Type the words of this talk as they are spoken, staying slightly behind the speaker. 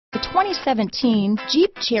2017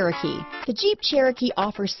 Jeep Cherokee. The Jeep Cherokee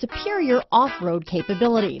offers superior off-road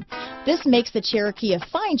capability. This makes the Cherokee a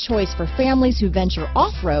fine choice for families who venture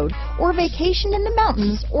off-road or vacation in the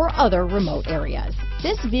mountains or other remote areas.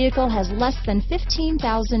 This vehicle has less than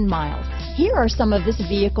 15,000 miles. Here are some of this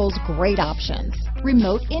vehicle's great options: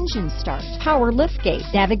 remote engine start, power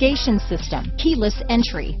liftgate, navigation system, keyless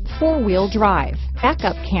entry, four-wheel drive,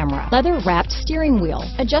 backup camera, leather-wrapped steering wheel,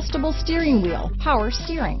 adjustable steering wheel, power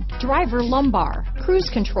steering, driver lumbar, cruise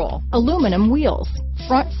control, aluminum wheels,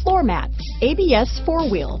 front floor mats, ABS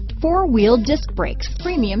four-wheel disc brakes,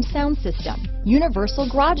 premium sound system, universal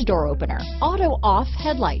garage door opener, auto-off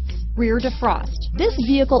headlights, rear defrost. This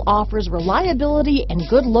vehicle offers reliability and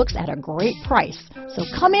good looks at a great price. So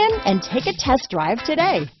come in and take a test drive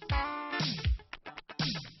today.